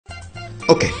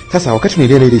Okay, sasa wakati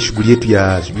tunaendelea ile shughuli yetu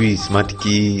ya sijui smart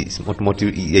key,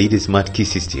 ya ile smart key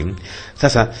system,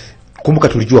 sasa kumbuka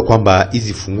tulijua kwamba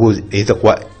hizi funguo inaweza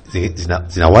kuwa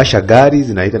zinawasha gari,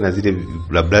 zinaita na zile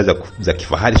bla bla za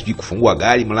kifahari, sijui kufungua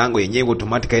gari, mlango yenyewe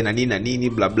automatic na nini na nini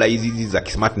bla bla, hizi za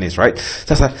smartness, right?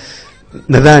 Sasa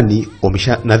nadhani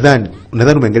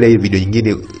umeangalia hii video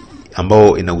nyingine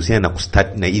ambao inahusiana na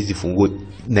kustart na hizi funguo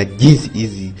na jinsi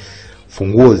hizi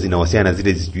funguo zinawasiliana na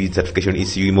zile certification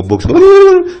ECU box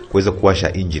kuweza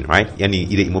kuwasha engine, right? Yani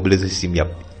ile immobilizer system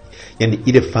yani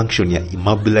ile function ya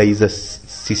immobilizer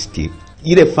system,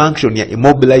 ile function ya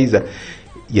immobilizer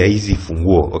ya hizi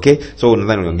funguo. Okay, so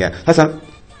nadhani unaongea sasa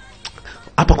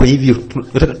hapa kwa hivyo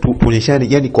nataka tuonyeshane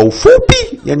yani kwa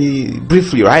ufupi, yani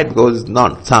briefly, right? Because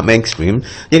not some extreme,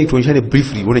 yani tuonyeshane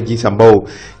briefly uone jinsi ambao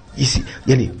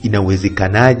yani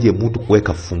inawezekanaje mtu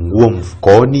kuweka funguo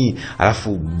mfukoni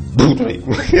alafu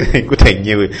ikuta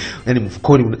yenyewe yani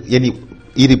mfukoni, yani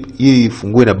ili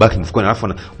funguo inabaki mfukoni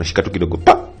alafu unashika tu kidogo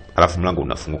pa alafu mlango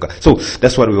unafunguka. So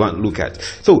that's what we want to look at.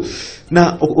 So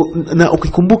na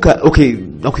ukikumbuka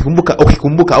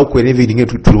au kwenye video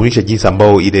nyingine tulionyesha jinsi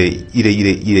ambao ile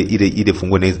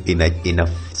funguo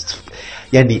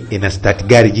yani ina start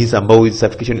gari, jinsi ambao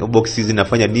certification boxes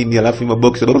zinafanya nini, alafu ima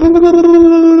box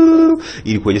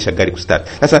ili kuonyesha gari kustart.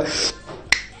 Sasa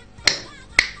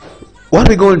what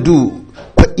we going to do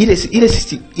ile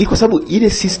system, kwa sababu ile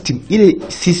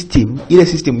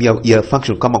system ya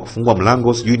function kama kufungua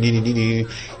mlango sijui nini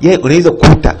yeye unaweza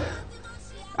kukuta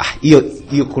hiyo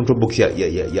control box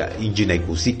ya engine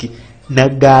haihusiki na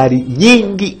gari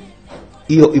nyingi,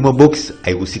 hiyo imo box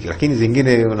haihusiki, lakini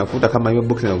zingine unakuta kama hiyo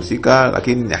box inahusika,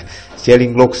 lakini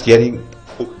steering lock,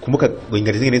 kumbuka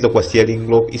wengine zingine inaweza kuwa steering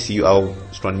lock ECU au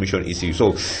transmission ECU.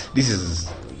 So this is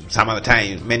some of the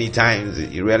time, many times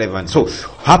irrelevant. So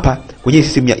hapa kwenye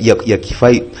system ya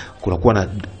kifai kuna kuwa na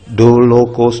door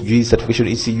locks, certification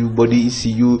ECU, body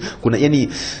ECU, kuna yani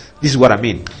this is what I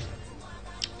mean.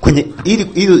 Kwenye ile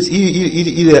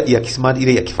ya kismart,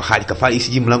 ile ya kifahari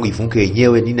ECG mlango ifunguke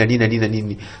yenyewe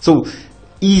nini. So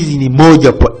hizi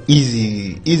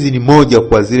ni moja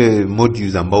kwa zile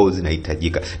modules ambao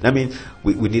zinahitajika. I mean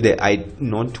we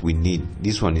need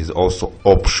this one is also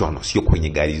optional, sio kwenye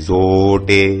gari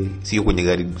zote.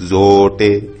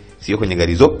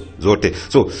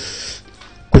 So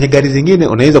kwenye gari zingine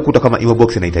unaweza kukuta kama imo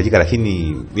box inahitajika, lakini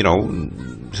you know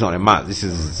it's not a must. This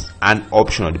is an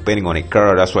optional depending on a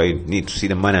car. That's why you need to see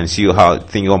the manual and see how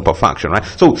things on perfection, right?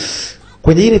 So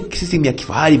kwenye ile system ya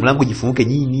kifahari mlango jifunguke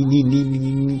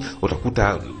nini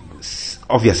utakuta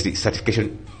obviously certification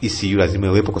ECU lazima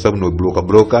iwepo kwa sababu ndio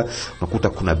broker. Unakuta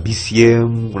kuna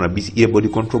BCM, kuna BCA body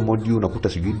control module, unakuta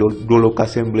sijui door lock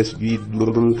assembly, sijui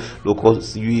door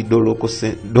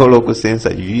lock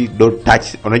sensor, sijui door touch.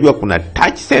 Unajua kuna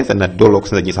touch sensor na door lock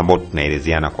sensor jinsi ambao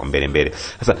tunaelezeana kwa mbele.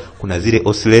 Sasa kuna zile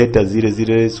oscillator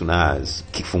zile una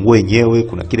kifunguo yenyewe,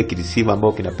 kuna kile kireceiver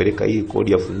ambao kinapeleka hii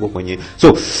kodi ya funguo kwenye.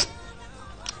 So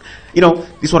you know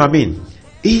this what I mean.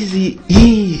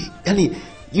 Yani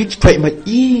you try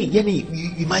yani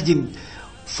imagine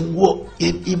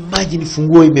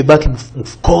funguo imebaki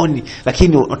mfukoni,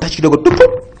 lakini unatouch kidogo tu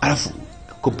alafu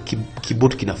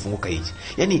keyboard kinafunguka hivi.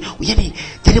 Yani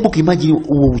jaribu kuimagine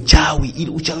uchawi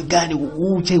gani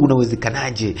uchawi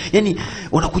unawezekanaje? Yani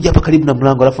unakuja hapa karibu na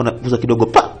mlango alafu unaguza kidogo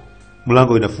pa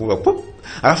mlango inafunguka pa,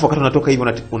 alafu wakati unatoka hivi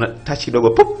una touch kidogo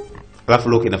pa alafu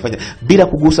lock inafanya bila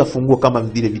kugusa funguo kama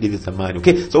vile vya zamani.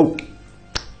 Okay, so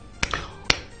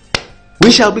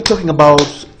we shall be talking about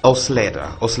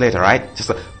oscillator, right?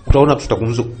 Sasa utaona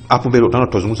tutazungumza hapo mbele, utaona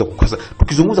tutazungumza kwanza.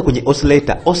 Tukizungumza kwenye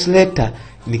oscillator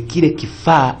ni kile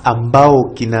kifaa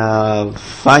ambao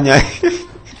kinafanya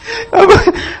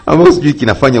ambao sijui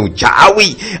kinafanya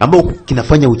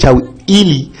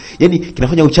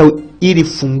uchawi ili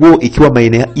funguo ikiwa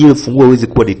maeneo ile funguo iweze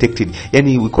kuwa detected.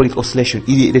 Yani we call it oscillation,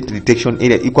 ili detection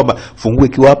ile kwamba funguo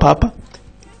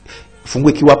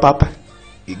ikiwa hapa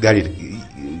gari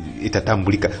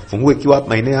itatambulika, funguo ikiwa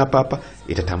maeneo hapa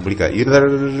itatambulika.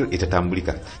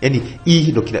 Yani hii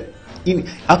ndio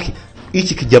okay,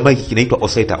 hichi kijamaa kinaitwa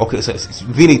oscillator. Okay, so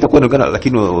vile itakuwa inaonekana,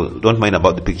 lakini don't mind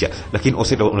about the picture. Lakini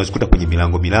oscillator unazikuta kwenye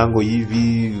milango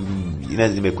hivi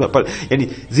zimekuwa pale, yani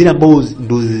zile ambao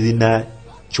ndo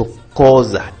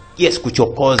zinachokoza. Yes,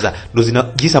 kuchokoza ndo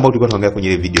jinsi ambao tulikuwa tunaangalia kwenye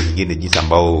ile video nyingine, jinsi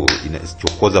ambao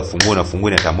inachokoza funguo na funguo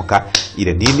inatamka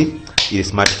ile nini, ile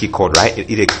smart key code, right?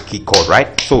 Ile key code,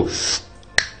 right? So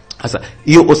sasa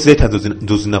hiyo oscillator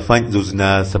ndo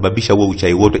zinasababisha huo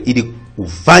uchawi wote, ili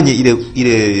ufanye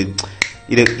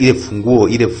ile funguo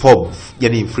ile fob,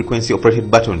 yani frequency operated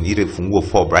button, ile funguo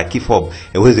fob, right? Key fob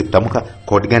iweze kutamka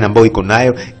code gani ambayo iko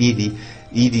nayo, ili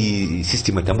ili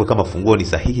system itambue kama funguo ni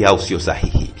sahihi au sio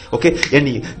sahihi. Okay,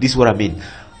 yani this is what I mean.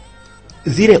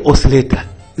 Zile oscillator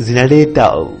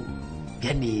zinaleta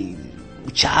yani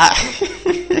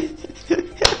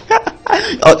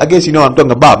I guess you know what I'm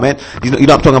talking about, man. You know what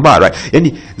I'm talking about, right?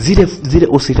 Yani zile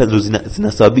oscillators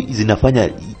zinafanya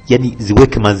yani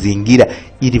ziweke mazingira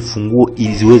ili funguo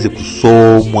ili ziweze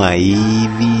kusomwa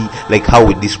hivi, like how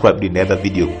we described in the other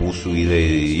video kuhusu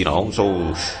ile, you know.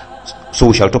 So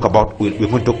we shall talk about, we're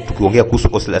going to tukiongea kuhusu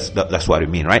oscillators, that's what I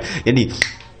mean, right? Yani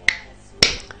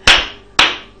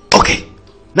okay,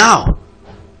 now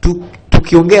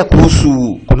tukiongea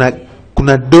kuhusu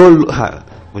kuna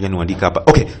ngoja niandike hapa.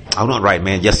 Okay, I'm not right,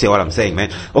 man. Just say what I'm saying, man.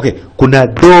 Okay, kuna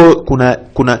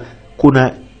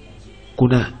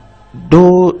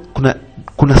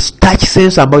touch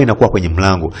sensor ambayo inakuwa kwenye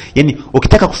mlango. Yani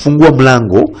ukitaka kufungua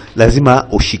mlango lazima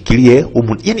ushikilie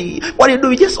yani what you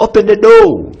do, you just open the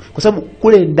door. Kwa sababu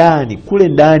kule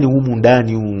ndani humu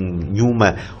ndani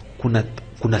nyuma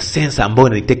kuna sensor ambayo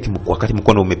ina detect wakati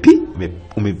mkono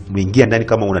umeingia ndani,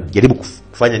 kama unajaribu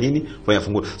kufanya nini, kufanya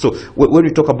funguo. So when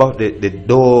we talk about the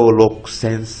door lock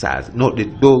sensors, not the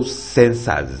door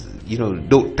sensors, you know,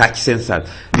 door touch sensors,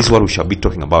 this is what we shall be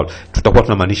talking about. Tutakuwa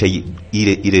tunamaanisha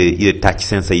ile touch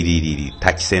sensor, ile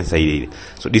touch sensor ile.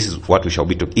 So this is what we shall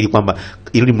be talking, ili kwamba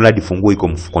ili mradi funguo iko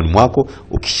mfukoni mwako,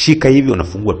 ukishika hivi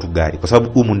unafungua tu gari, kwa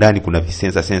sababu humu ndani kuna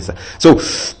sensor. So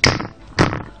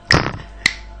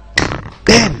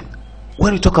then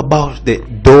when we talk about the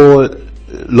door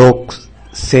lock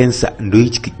sensor,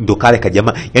 ndo kale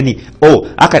kajamaa, yani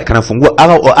aka kanafungua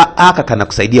aka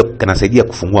kanasaidia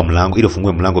kufungua mlango, ili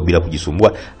ufungue mlango bila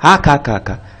kujisumbua.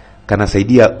 Aka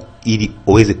kanasaidia ili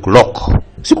uweze kulock,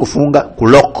 si kufunga,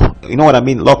 kulock. You know what I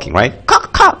mean, locking, right?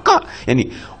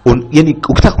 Yani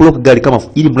ukitaka kulock gari kama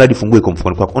ili mradi fungue iko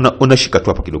mfukoni kwako, unashika tu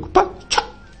hapa kidogo,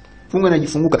 funga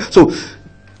inajifunguka. So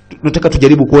nataka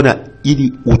tujaribu kuona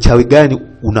ili uchawi gani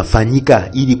unafanyika,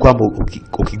 ili kwamba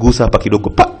ukigusa hapa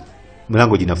kidogo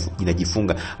mlango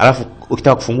inajifunga. Alafu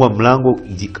ukitaka kufungua mlango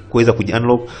kuweza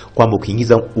kuji-unlock, kwamba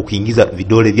ukiingiza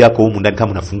vidole vyako humu ndani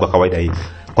kama unafungua kawaida hii,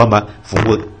 kwamba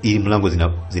funguo ili mlango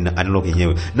zina unlock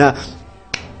yenyewe. Na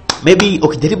maybe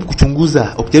ukijaribu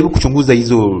kuchunguza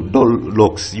hizo door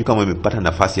locks, kama umepata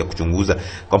nafasi ya kuchunguza,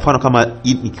 kwa mfano kama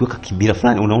nikiweka kimira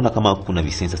fulani, unaona kama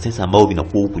kuna sensor ambao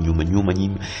vinakuwa huku nyuma.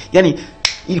 Yani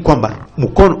ili kwamba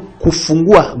mkono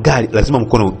kufungua gari lazima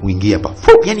mkono uingie hapa.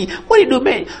 Yani what do you do,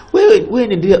 man? Wewe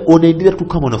unaendelea tu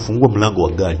kama unafungua mlango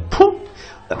wa gari.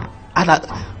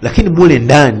 Lakini mule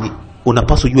ndani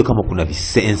unapaswa ujue kama kuna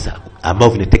sensor ambao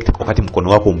vinadetect wakati mkono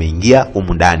wako umeingia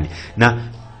humu ndani. Na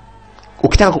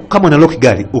ukitaka kama una lock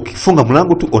gari, ukifunga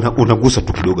mlango tu unagusa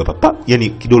tu kidogo hapa, yani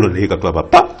kidole unaweka tu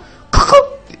hapa,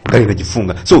 gari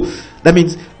inajifunga. So that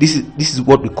means this is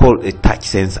what we call a touch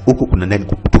sensor. Huko kuna nani,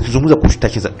 tukizungumza kuhusu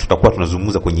touch sensor tutakuwa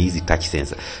tunazungumza kwenye hizi touch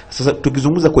sensor. Sasa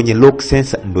tukizungumza kwenye lock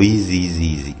sensor ndo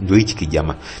hizi ndo hichi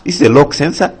kijama. This is a lock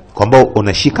sensor kwamba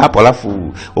unashika hapo,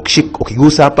 alafu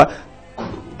ukigusa hapa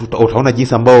utaona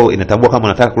jinsi ambao inatambua kama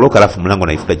unataka kulock, alafu mlango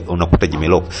unakuta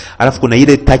jimelock. Alafu kuna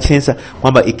ile touch sensor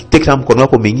kwamba ikiteka mkono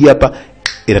wako umeingia hapa,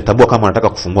 inatambua kama unataka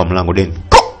kufungua mlango, then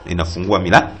inafungua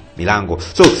milango.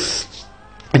 So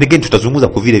and again tutazungumza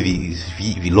kwa vile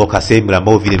lock assembly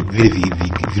ambao vile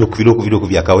viloko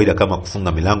vya kawaida kama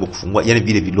kufunga milango, kufungua, yani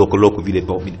vile viloko vile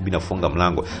vinafunga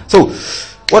mlango. So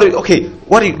what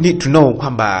you need to know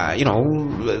kwamba, you know,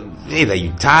 either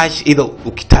you touch, either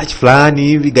ukitouch fulani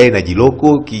hivi gari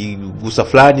inajiloko, ukigusa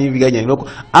fulani hivi gari inajiloko,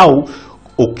 au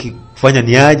ukifanya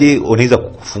niaje unaweza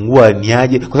kufungua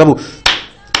niaje, kwa sababu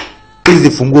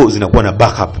hizi funguo zinakuwa na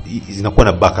backup,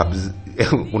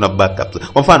 una backup.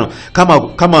 Kwa mfano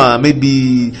kama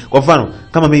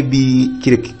maybe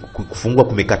kile kufungua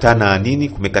kumekataa na nini,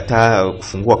 kumekataa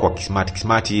kufungua kwa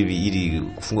smart hivi, ili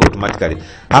kufungua automatically,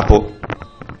 hapo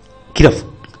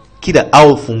kila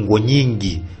au funguo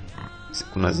nyingi,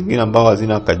 kuna zingine ambao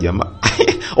hazina kajamaa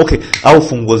au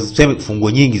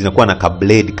funguo nyingi zinakuwa na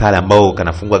blade kale ambao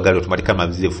kanafungua gari automatic kama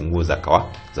zile funguo za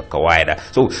kawaida.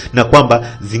 So na kwamba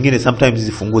zingine sometimes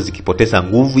hizi funguo zikipoteza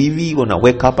nguvu hivi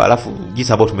unaweka hapa, alafu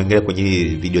jinsi ambao tumeongelea kwenye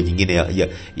video nyingine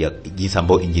ya jinsi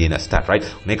ambao engine ina start, right,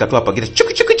 unaweka tu hapa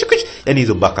chuki, yani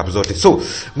hizo backup zote. So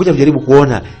ngoja tujaribu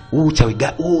kuona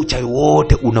uchawi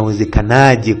wote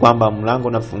unawezekanaje, kwamba mlango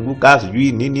unafunguka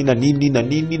sijui nini na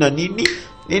nini.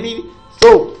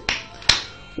 So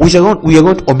we are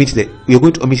going to omit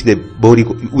the body,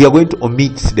 we are going to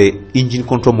omit the engine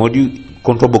control module,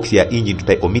 control box ya engine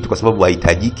tuta-omit kwa sababu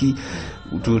haitajiki.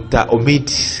 Tuta-omit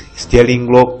steering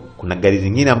lock. Kuna gari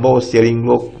zingine ambao steering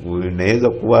lock inaweza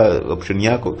kuwa option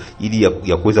yako ili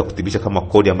ya kuweza kudhibitisha kama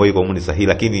kodi ambayo iko humu ni sahihi,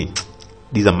 lakini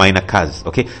these are minor cars.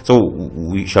 Okay, so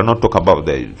we shall not talk about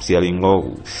the steering law.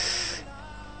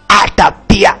 Hata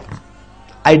pia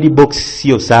ID box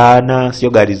sio sana, sio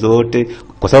gari zote,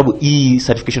 kwa sababu hii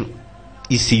certification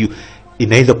ECU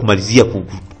inaweza kumalizia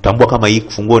kutambua kama hii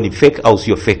funguo ni fake au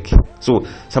sio fake. So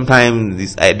sometimes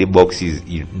this ID box is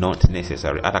not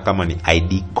necessary, hata kama ni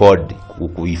ID code,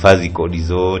 kuhifadhi kodi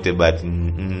zote, but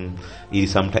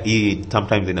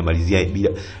sometimes inamalizia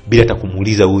bila hata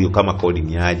kumuuliza huyo kama kodi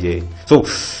ni aje. So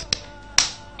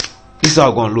this is how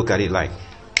I'm going to look at it like.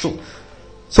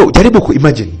 So jaribu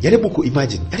kuimagine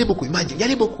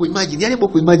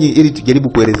ili tujaribu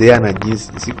kuelezeana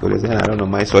jinsi, si kuelezeana, I don't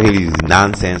know, my Swahili is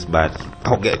nonsense, but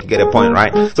I'll get a point,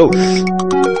 right? So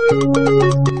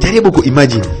jaribu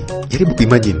kuimagine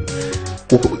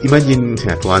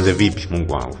tuanze vipi,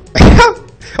 Mungu wangu.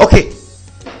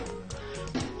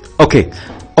 Okay,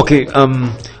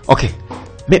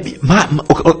 maybe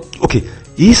okay,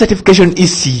 hii certification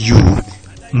ECU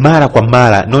mara kwa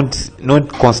mara,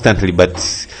 not constantly, but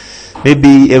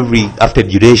maybe every after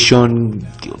duration,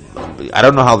 I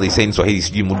don't know how they say in Swahili,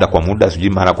 sijui muda kwa muda, sijui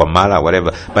mara kwa mara,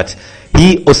 whatever, but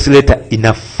hii oscillator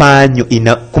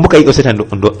inafanya kumbuka hii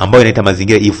oscillator ndo ambayo inaita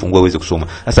mazingira hii funguo uweze kusoma.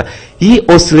 Sasa hii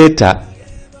oscillator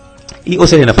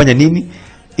inafanya nini?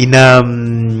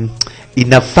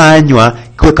 Inafanywa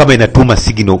kwa kama inatuma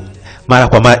signal mara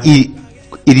kwa mara,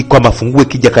 ili kwamba funguo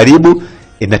ikija karibu,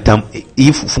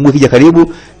 hii funguo ikija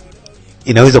karibu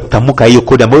inaweza kutamka hiyo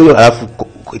code ambayo, alafu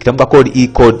ikitamka code, hii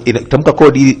code inatamka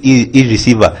code, hii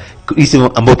receiver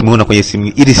ambayo tumeona kwenye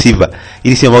simu, hii receiver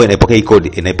ambayo inaipokea hii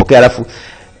code, inaipokea, alafu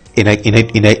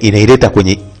inaileta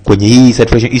kwenye hii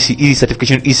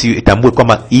certification ECU itambue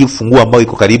kwamba hii funguo ambayo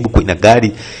iko karibu na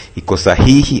gari iko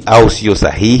sahihi au sio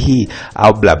sahihi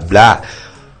au bla bla.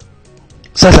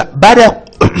 Sasa baada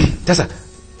sasa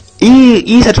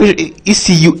hii certification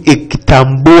ECU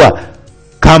ikitambua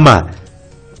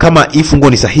kama hii funguo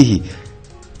ni sahihi,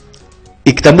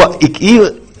 ikitambua hii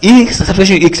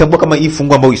certification ikitambua kama hii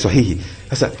funguo ambayo ni sahihi,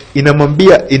 sasa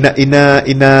inamwambia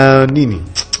ina nini,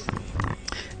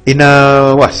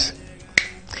 ina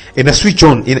switch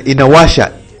on,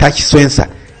 inawasha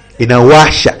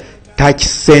touch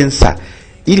sensor,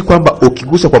 ili kwamba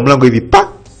ukigusa kwa mlango hivi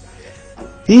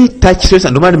hii touch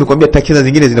sensor, ndio maana nimekuambia touch sensor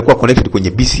zingine zinakuwa connected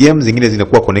kwenye BCM, zingine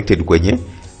zinakuwa connected kwenye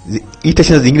hii touch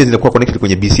sensor, zingine zinakuwa connected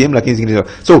kwenye BCM, lakini zingine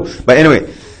so, but anyway,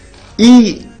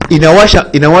 hii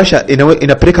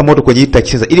inapeleka moto kwenye hii touch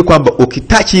sensor, ili kwamba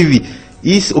ukitouch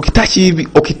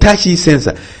hii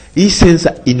sensor, hii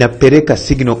sensor inapeleka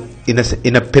signal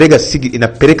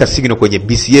kwenye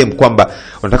BCM kwamba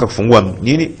unataka kufungua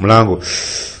nini, mlango.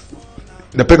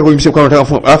 Inapeleka kwenye BCM kwamba unataka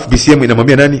kufungua, alafu BCM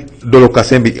inamwambia nani, Dolo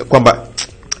Kasembi, kwamba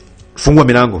fungua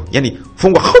milango, yani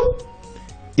fungua,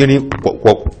 yani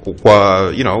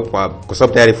kwa you know, kwa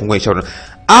sababu tayari fungua ishaona.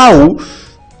 Au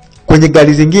kwenye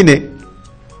gari zingine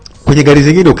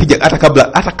ukija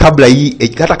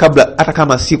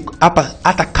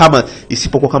hata kama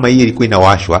isipokuwa kama hii ilikuwa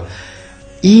inawashwa,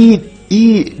 hii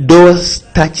door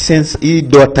touch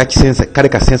sensor, kale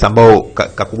ka sensor ambao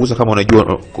kakugusa, kama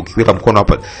unajua ukiweka mkono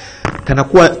hapa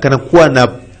kanakuwa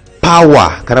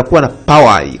na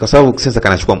power, kwa sababu sensor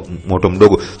kanachukua moto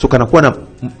mdogo, so kanakuwa na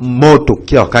moto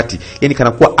kila wakati, yani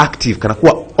kanakuwa active,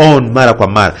 kanakuwa on mara kwa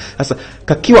mara. Sasa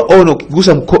kakiwa on,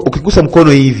 ukigusa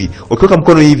mkono hivi, ukiweka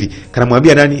mkono hivi,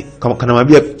 kanamwambia nani,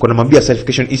 kanamwambia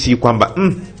certification ECU kwamba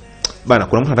bana,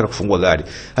 kuna mtu anataka kufungua gari.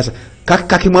 Sasa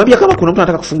kakimwambia kama kuna mtu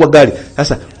anataka kufungua gari,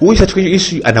 sasa huyu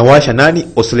certification ECU anawasha nani,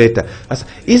 oscillator. Sasa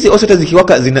hizi oscillator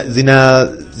zikiwaka zina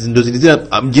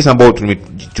jinsi ambao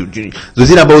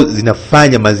zile ambao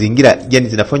zinafanya mazingira, yani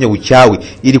zinafanya uchawi,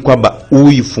 ili kwamba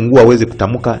huyu funguo aweze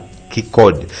kutamka key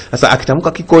code. Sasa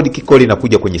akitamka key code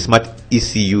inakuja kwenye smart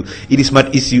ECU, ili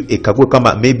smart ECU ikague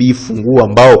kama maybe funguo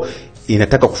ambao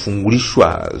inataka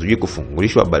kufungulishwa,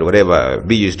 but whatever,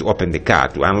 be used to open the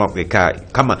car, to unlock the car,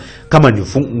 kama ni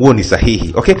funguo ni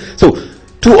sahihi. Okay, so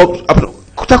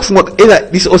kutaka kufungua,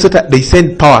 either this oscillator, they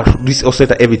send power to this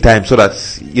oscillator every time, so that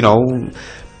you know,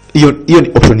 hiyo ni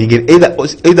option nyingine.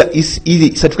 Either hizi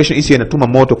certification issue inatuma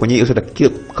moto kwenye hiyo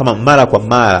oscillator kama mara kwa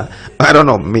mara, I don't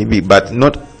know, maybe, but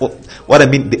not what I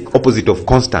mean, the opposite of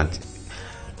constant,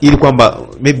 ili kwamba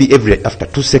maybe every after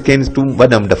 2 seconds tu,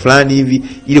 baada ya muda fulani hivi,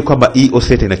 ili kwamba hii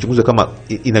oscillator inachunguza kama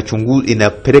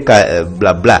inapeleka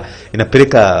bla bla,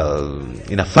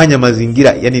 inafanya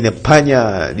mazingira, yani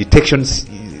inafanya detections,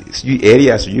 sijui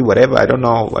area, sijui whatever, I don't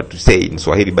know what to say in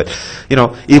Swahili, but you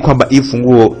know, ili kwamba hii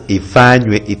funguo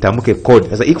ifanywe itamke code.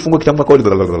 Sasa hii funguo ikitamka code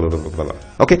bla bla bla bla.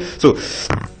 Okay, so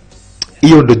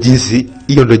hiyo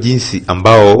ndo jinsi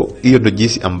ambao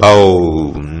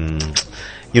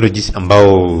jinsi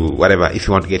ambao whatever, if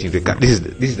you want to get into a car, this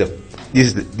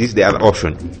is the other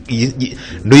option.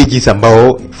 Ndio jinsi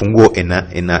ambao funguo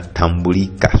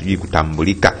inatambulika, sijui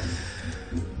kutambulika.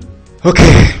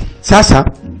 Okay, sasa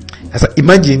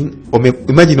imagine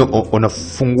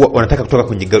unafungua, unataka kutoka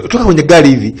kwenye gari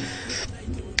hivi.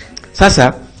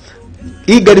 Sasa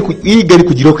hii gari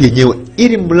kujilock yenyewe,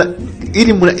 hii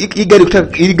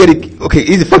gari okay,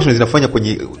 hizi functions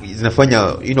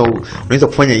zinafanya unaweza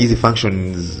kufanya hizi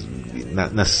functions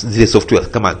na zile software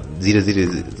kama zile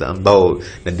ambao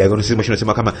na diagnostics machine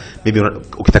unasema kama maybe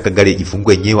ukitaka gari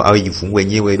ijifungue yenyewe au ijifungue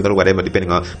yenyewe, whatever,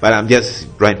 depending on, but I'm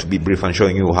just trying to be brief and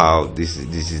showing you how this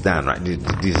is done, right?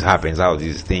 This happens, how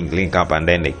these things link up and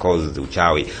then they cause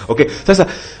uchawi. Okay, sasa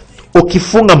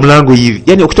ukifunga mlango hivi,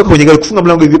 yani ukitoka kwenye gari kufunga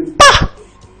mlango hivi,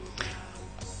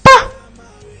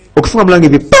 ukifunga mlango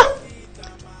hivi,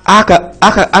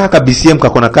 aka BCM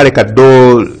kakona kale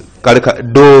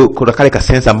kuna kale ka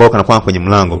sensor ambao kanakuwa kwenye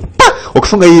mlango.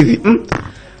 Ukifunga hivi,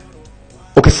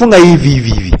 ukifunga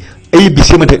hivi, hii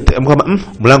BCM kwamba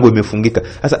mlango umefungika.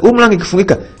 Sasa huu mlango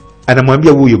ukifungika,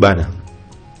 anamwambia huyu bana,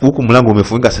 huku mlango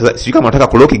umefungika. Sasa sijui kama unataka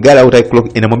kulock gari au unataka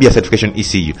kulock, inamwambia certification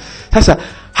ECU. Sasa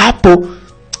hapo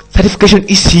certification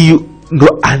ECU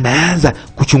ndo anaanza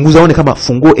kuchunguza aone kama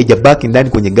funguo ijabaki ndani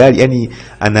kwenye gari, yani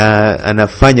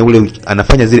anafanya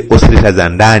zile oscillators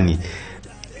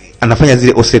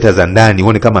za ndani,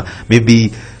 uone kama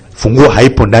maybe funguo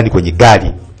haipo ndani kwenye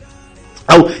gari,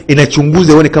 au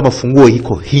inachunguza uone kama funguo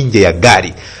iko nje ya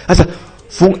gari. Sasa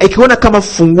ikiona kama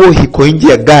funguo iko nje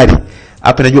ya gari,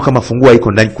 hapa najua kama funguo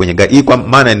haiko ndani kwenye gari. Hii kwa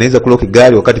maana inaweza kulock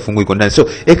gari wakati funguo iko ndani. So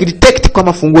ikidetect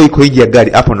kama funguo iko nje ya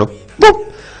gari, hapo ndo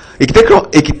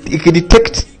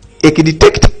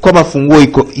ikidetect kama funguo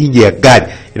iko nje ya gari,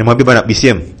 inamwambia bana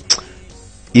BCM,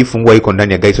 hii funguo iko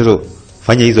ndani ya gari. So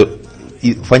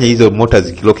fanya hizo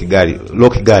motors lock gari,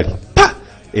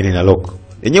 ina lock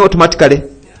yenyewe automatically,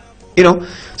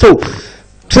 so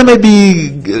tuseme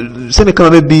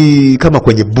kama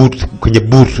kwenye boot,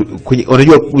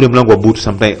 unajua ule mlango wa boot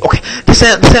sometimes. Okay, the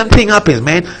same thing happens,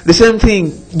 man. The same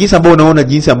thing, jinsi ambao unaona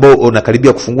jinsi ambao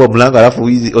unakaribia kufungua mlango, alafu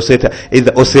hizi oscillator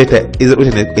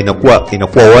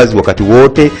inakuwa wazi wakati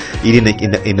wote, ili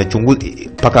inachunguza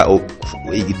paka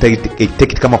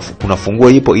detect kama kuna funguo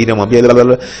ipo, ili namwambia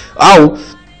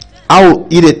au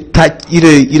ile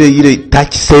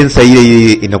touch sensor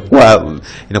ile inakuwa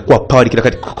power kila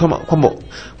wakati,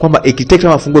 kwamba ikiteka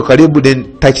kama funguo karibu, then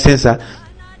touch sensor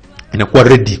inakuwa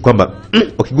ready kwamba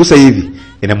ukigusa hivi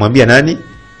inamwambia nani,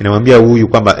 inamwambia huyu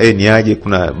kwamba ni aje,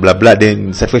 kuna bla bla,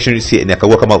 then certification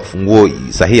inakagua kama funguo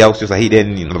sahihi au sio sahihi,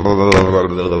 then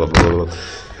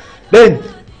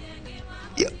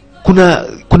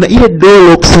kuna ile door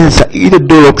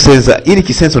lock sensor, ili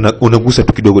kisensor unagusa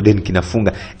tu kidogo then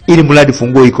kinafunga, ili mradi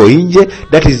funguo iko nje.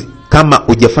 That is kama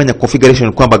hujafanya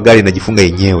configuration kwamba gari inajifunga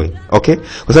yenyewe. Okay,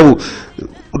 kwa sababu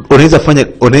unaweza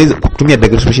kutumia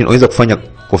diagnostics machine, unaweza kufanya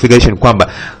configuration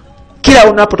kwamba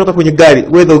kila unapotoka kwenye gari,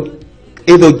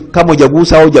 either kama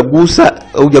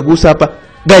hujagusa hapa,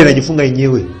 gari inajifunga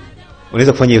yenyewe.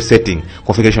 Unaweza kufanya hiyo setting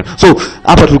configuration. So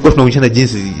hapa tulikuwa tunaonyeshana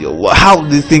jinsi how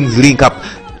these things link up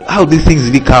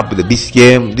with the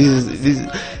BCM. This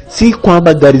si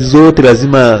kwamba gari zote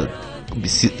lazima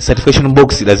certification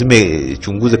box lazima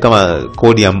chunguze kama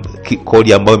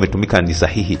kodi ambayo imetumika ni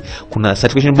sahihi. Kuna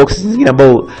certification box zingine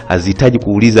ambazo hazihitaji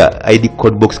kuuliza ID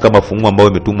code box kama funguo ambayo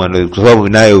imetumwa, kwa sababu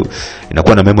nayo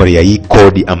inakuwa na memory ya hii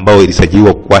kodi ambayo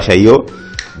ilisajiliwa kuwasha hiyo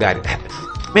gari.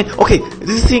 Man, okay,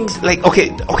 these things like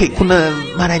okay, kuna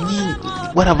mara nyingi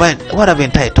what have I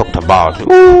talked about?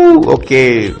 Ooh,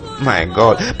 okay, my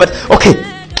God. But okay,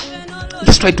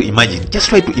 just try to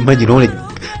imagine only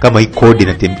kama hii code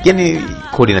inatembea, yani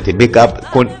code inatembeka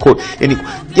code, yani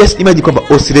just imagine kwamba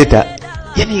oscillator,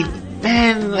 yani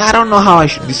man, I don't know how I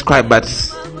should describe, but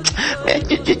man,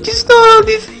 just know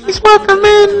this is work,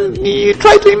 man. You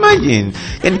try to imagine,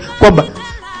 yani kwamba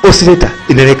oscillator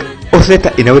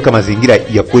inaweka mazingira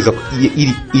ya kuweza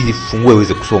ili funguo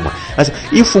iweze kusoma. Sasa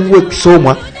hii funguo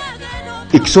ikisoma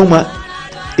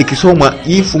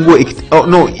hii funguo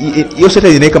hiyo sasa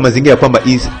inaweka mazingira kwamba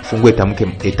hii funguo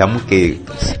itamke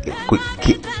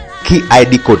key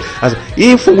ID code. Sasa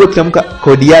hii funguo ikitamka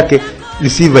kodi yake,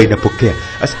 receiver inapokea.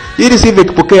 Sasa hii receiver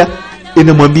ikipokea,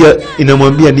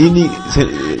 inamwambia nini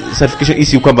certification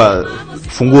issue kwamba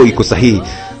funguo iko sahihi.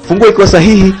 Funguo iko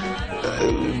sahihi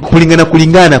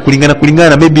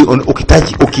kulingana maybe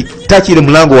ukitouch ile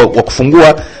mlango wa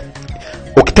kufungua,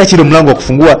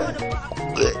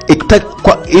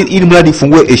 ili mradi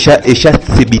fungue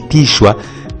ishathibitishwa,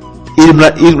 ili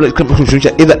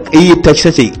hii touch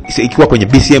sasa ikiwa kwenye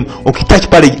BCM,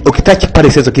 ukitouch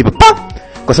pale sasa kipo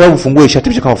kwa sababu funguo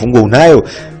ishathibitisha kama funguo unayo.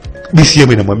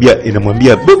 BCM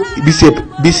inamwambia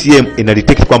BCM ina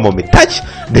detect kwamba umetouch,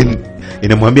 then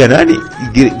inamwambia nani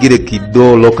gile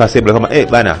kidoo lock assembly kama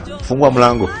bana fungua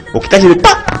mlango. Ukitouch ile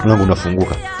mlango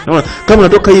unafunguka. Unaona kama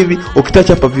unatoka hivi ukitouch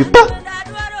hapa vipi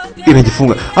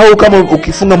inajifunga, au kama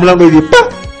ukifunga mlango hivi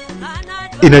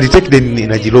ina detect then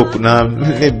inajilock. Na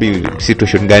maybe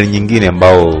situation gani nyingine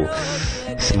ambao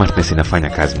smartness inafanya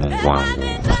kazi. Mungu wangu,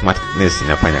 smartness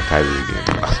inafanya kazi.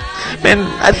 Man,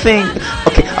 I think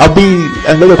I'll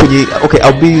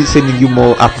be sending you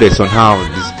more updates on how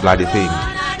this bloody thing,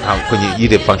 how kwenye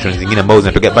ile functions zingine ambazo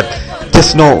zinatokea, but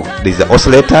just know there is an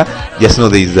oscillator, just know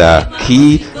there is a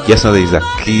key, just know there is a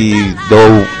key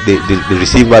door, the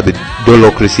receiver, the door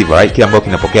lock receiver, right? Kile ambacho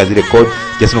kinapokea zile code,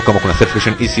 just know kama kuna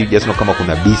certification EC, just know kama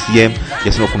kuna BCM,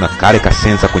 just know kuna kale ka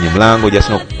sensor kwenye mlango, just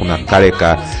know kuna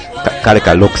kale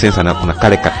ka lock sensor, na kuna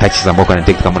kale ka touches ambao kana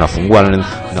detect kama unafungua,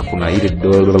 na kuna ile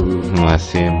door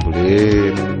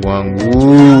assembly. Mungu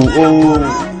wangu,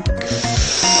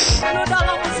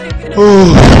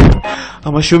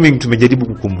 I'm assuming tumejaribu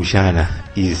kukumbushana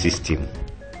hizi system,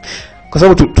 kwa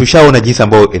sababu tushaona jinsi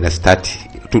ambayo ina start.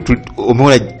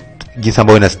 Umeona jinsi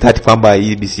ambayo ina start kwamba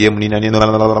hii BCM nini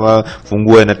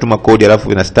funguo inatuma code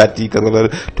alafu ina start.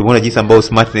 Tumeona jinsi ambayo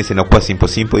smartness inakuwa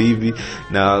simple hivi,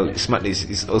 na smartness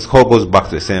is all goes back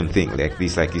to the same thing like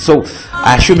this. So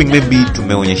assuming maybe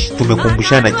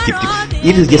tumekumbushana kitu,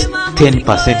 it is just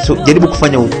 10%. So jaribu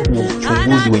kufanya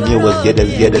uchunguzi wenyewe wa ziada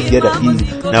ili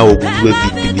na ugundue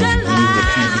vitu vingine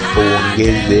ili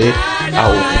uongeze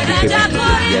au ukumbuke vitu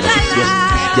vya ziada.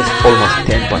 It's just almost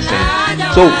 10%.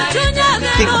 So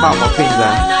think about more things